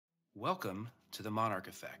Welcome to the Monarch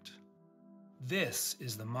effect. This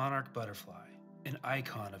is the monarch butterfly, an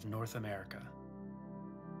icon of North America.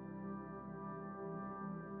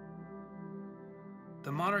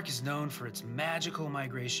 The monarch is known for its magical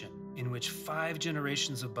migration, in which 5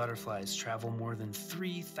 generations of butterflies travel more than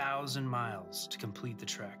 3,000 miles to complete the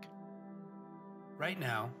trek. Right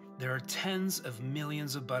now, there are tens of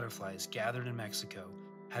millions of butterflies gathered in Mexico,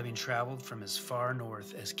 having traveled from as far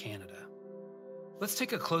north as Canada. Let's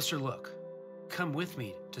take a closer look. Come with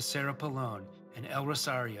me to Cerro Pelon and El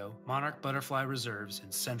Rosario monarch butterfly reserves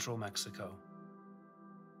in central Mexico.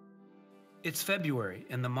 It's February,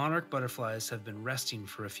 and the monarch butterflies have been resting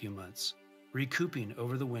for a few months, recouping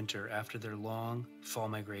over the winter after their long fall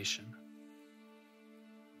migration.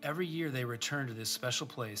 Every year they return to this special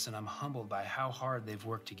place, and I'm humbled by how hard they've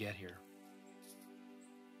worked to get here.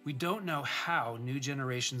 We don't know how new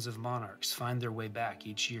generations of monarchs find their way back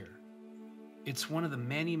each year. It's one of the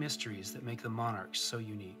many mysteries that make the monarchs so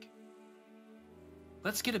unique.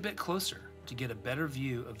 Let's get a bit closer to get a better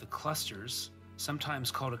view of the clusters,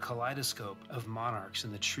 sometimes called a kaleidoscope, of monarchs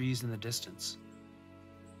in the trees in the distance.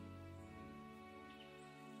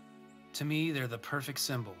 To me, they're the perfect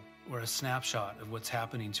symbol, or a snapshot of what's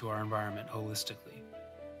happening to our environment holistically.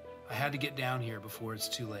 I had to get down here before it's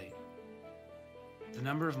too late. The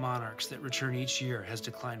number of monarchs that return each year has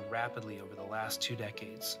declined rapidly over the last 2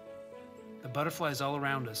 decades. The butterflies all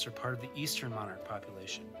around us are part of the eastern monarch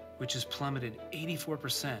population, which has plummeted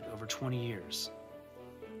 84% over 20 years.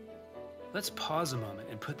 Let's pause a moment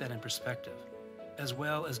and put that in perspective, as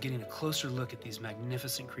well as getting a closer look at these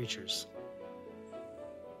magnificent creatures.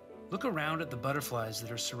 Look around at the butterflies that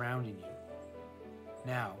are surrounding you.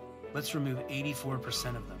 Now, let's remove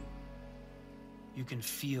 84% of them. You can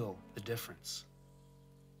feel the difference.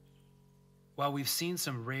 While we've seen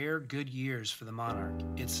some rare good years for the monarch,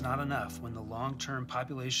 it's not enough when the long-term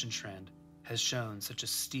population trend has shown such a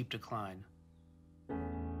steep decline.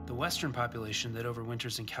 The western population that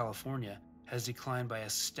overwinters in California has declined by a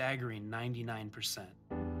staggering 99%.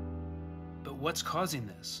 But what's causing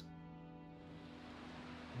this?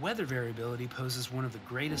 Weather variability poses one of the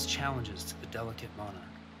greatest challenges to the delicate monarch.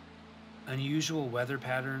 Unusual weather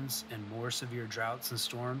patterns and more severe droughts and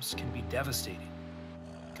storms can be devastating.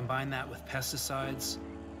 Combine that with pesticides,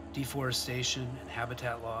 deforestation, and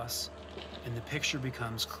habitat loss, and the picture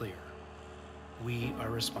becomes clear. We are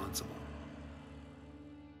responsible.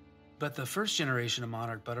 But the first generation of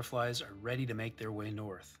monarch butterflies are ready to make their way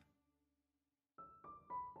north.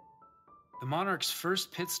 The monarch's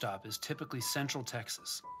first pit stop is typically Central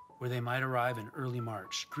Texas, where they might arrive in early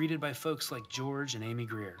March, greeted by folks like George and Amy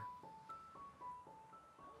Greer.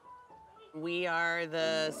 We are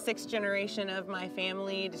the 6th generation of my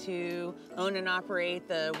family to own and operate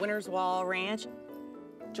the Winter's Wall Ranch.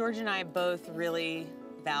 George and I both really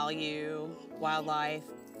value wildlife.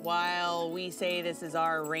 While we say this is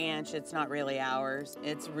our ranch, it's not really ours.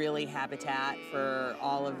 It's really habitat for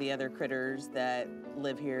all of the other critters that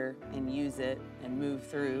live here and use it and move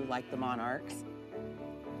through, like the monarchs.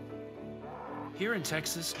 Here in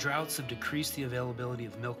Texas, droughts have decreased the availability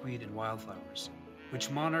of milkweed and wildflowers, which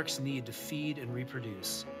monarchs need to feed and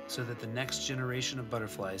reproduce so that the next generation of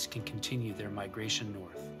butterflies can continue their migration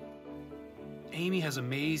north. Amy has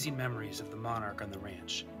amazing memories of the monarch on the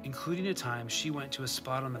ranch, including a time she went to a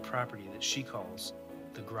spot on the property that she calls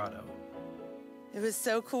the grotto. It was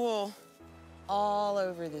so cool. All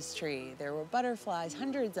over this tree, there were butterflies,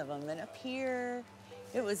 hundreds of them, and up here,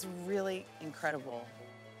 it was really incredible.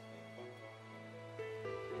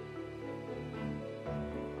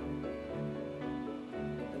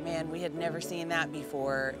 But man, we had never seen that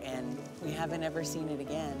before, and we haven't ever seen it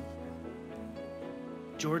again.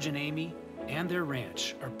 George and Amy and their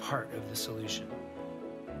ranch are part of the solution.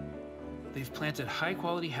 They've planted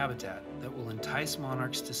high-quality habitat that will entice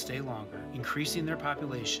monarchs to stay longer, increasing their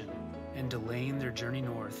population and delaying their journey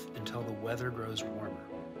north until the weather grows warmer.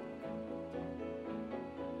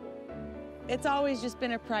 It's always just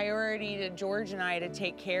been a priority to George and I to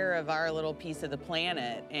take care of our little piece of the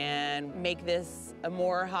planet and make this a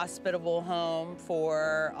more hospitable home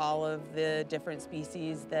for all of the different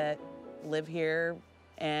species that live here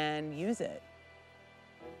and use it.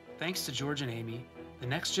 Thanks to George and Amy, the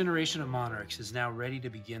next generation of monarchs is now ready to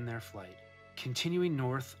begin their flight, continuing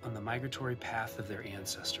north on the migratory path of their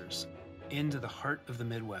ancestors, into the heart of the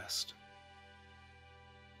Midwest.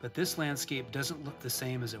 But this landscape doesn't look the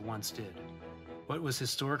same as it once did. What was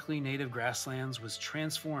historically native grasslands was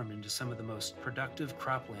transformed into some of the most productive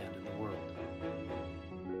cropland in the world.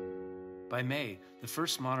 By May, the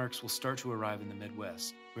first monarchs will start to arrive in the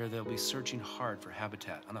Midwest, where they'll be searching hard for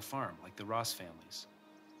habitat on a farm like the Ross families.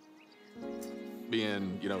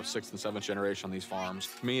 Being, you know, sixth and seventh generation on these farms,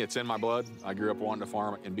 to me, it's in my blood. I grew up wanting to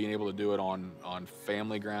farm, and being able to do it on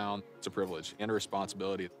family ground, it's a privilege and a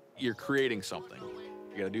responsibility. You're creating something.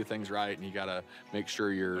 You got to do things right, and you got to make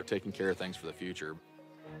sure you're taking care of things for the future.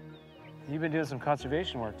 You've been doing some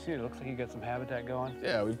conservation work too. It looks like you got some habitat going.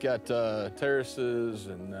 Yeah, we've got terraces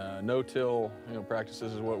and no-till,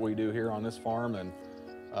 practices is what we do here on this farm, and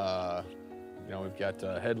we've got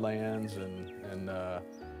headlands and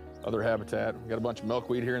other habitat. We've got a bunch of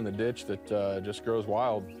milkweed here in the ditch that just grows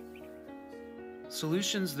wild.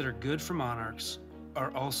 Solutions that are good for monarchs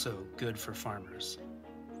are also good for farmers.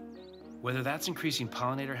 Whether that's increasing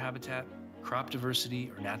pollinator habitat, crop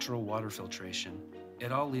diversity, or natural water filtration,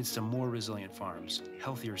 it all leads to more resilient farms,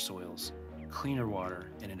 healthier soils, cleaner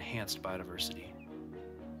water, and enhanced biodiversity.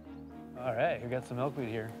 All right, we got some milkweed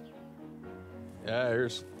here. Yeah,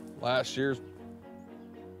 here's last year's.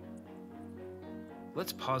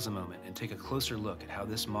 Let's pause a moment and take a closer look at how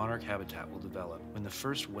this monarch habitat will develop when the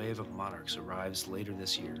first wave of monarchs arrives later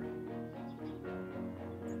this year.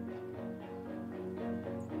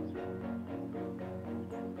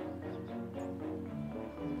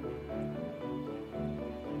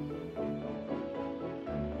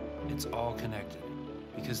 It's all connected,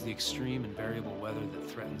 because the extreme and variable weather that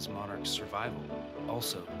threatens monarchs' survival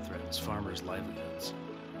also threatens farmers' livelihoods.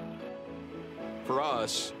 For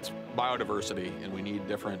us, it's biodiversity, and we need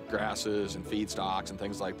different grasses and feedstocks and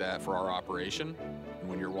things like that for our operation. And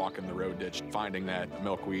when you're walking the road ditch, finding that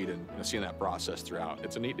milkweed and seeing that process throughout,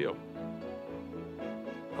 it's a neat deal.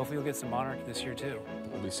 Hopefully you'll get some monarch this year too.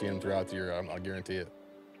 We'll be seeing them throughout the year, I'll guarantee it.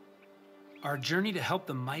 Our journey to help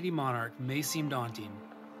the mighty monarch may seem daunting,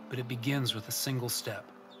 but it begins with a single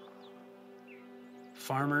step.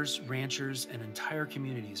 Farmers, ranchers, and entire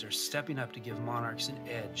communities are stepping up to give monarchs an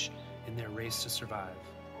edge in their race to survive.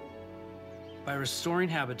 By restoring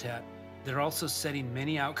habitat, they're also setting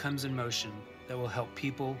many outcomes in motion that will help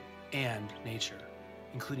people and nature,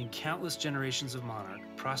 including countless generations of monarch,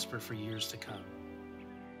 prosper for years to come.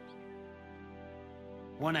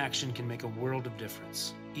 One action can make a world of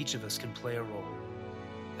difference. Each of us can play a role.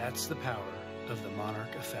 That's the power of the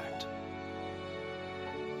Monarch effect.